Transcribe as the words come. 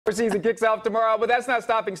Season kicks off tomorrow, but that's not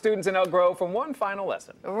stopping students in Elk Grove from one final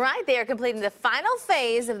lesson. Right, they are completing the final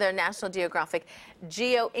phase of their National Geographic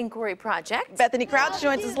Geo-Inquiry Project. Bethany Crouch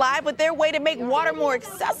joins us live with their way to make water more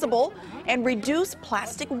accessible and reduce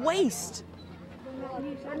plastic waste.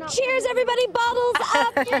 Cheers, everybody! Bottles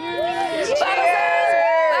up! Cheers!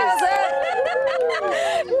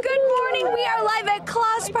 Good morning. We are live at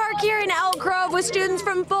Class Park here in Elk Grove with students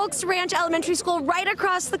from Foulks Ranch Elementary School right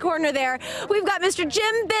across the corner there. We've got Mr.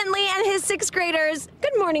 Jim Bentley and his 6th graders.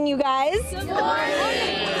 Good morning, you guys. Good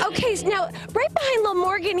morning. Okay, so now right behind little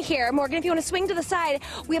Morgan here, Morgan, if you want to swing to the side,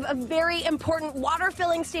 we have a very important water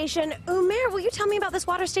filling station. Umair, will you tell me about this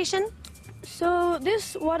water station? So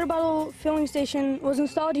this water bottle filling station was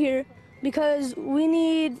installed here because we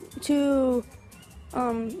need to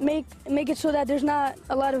make it so that there's not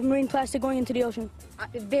a lot of marine plastic going into the ocean.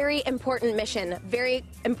 Very important mission. Very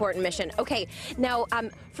important mission. Okay, now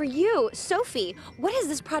for you, Sophie, what has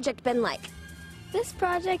this project been like? This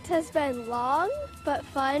project has been long but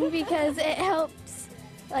fun because it helps,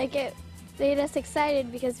 it made us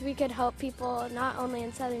excited because we could help people not only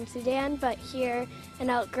in southern Sudan but here in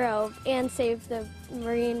Elk Grove and save the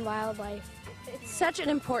marine wildlife. It's such an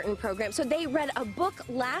important program. So they read a book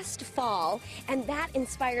last fall, and that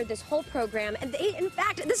inspired this whole program. And they, in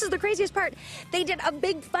fact, this is the craziest part, they did a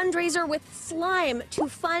big fundraiser with slime to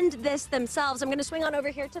fund this themselves. I'm going to swing on over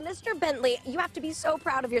here to Mr. Bentley. You have to be so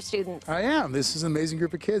proud of your students. I am. This is an amazing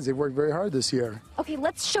group of kids. They've worked very hard this year. Okay,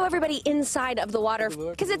 let's show everybody inside of the water,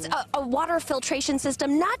 because it's a water filtration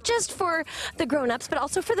system, not just for the grown-ups, but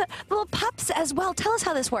also for the little pups as well. Tell us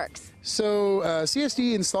how this works. So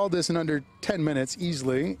CSD installed this in under 10 minutes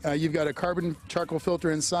easily. You've got a carbon charcoal filter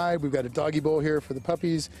inside. We've got a doggy bowl here for the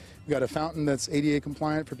puppies. We've got a fountain that's ADA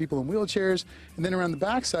compliant for people in wheelchairs. And then around the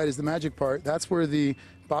back side is the magic part. That's where the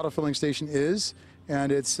bottle filling station is.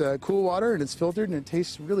 And it's cool water, and it's filtered, and it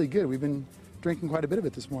tastes really good. We've been drinking quite a bit of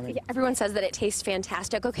it this morning. Yeah, everyone says that it tastes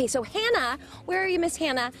fantastic. Okay, so Hannah, where are you, Miss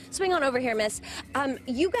Hannah? Swing on over here, Miss.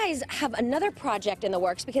 You guys have another project in the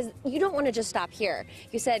works because you don't want to just stop here.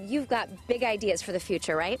 You said you've got big ideas for the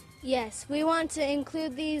future, right? Yes, we want to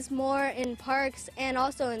include these more in parks and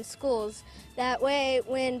also in schools. That way,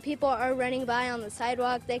 when people are running by on the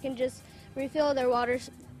sidewalk, they can just refill their water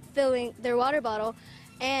bottle.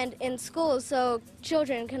 And in schools, so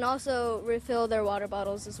children can also refill their water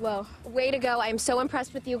bottles as well. Way to go. I'm so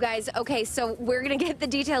impressed with you guys. Okay, so we're going to get the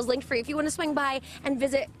details linked for you. If you want to swing by and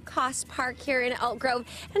visit Class Park here in Elk Grove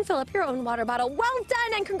and fill up your own water bottle. Well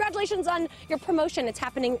done, and congratulations on your promotion. It's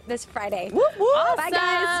happening this Friday. Whoop, whoop. Bye,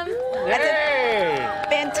 guys. That's a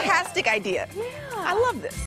fantastic idea. Yeah. I love this.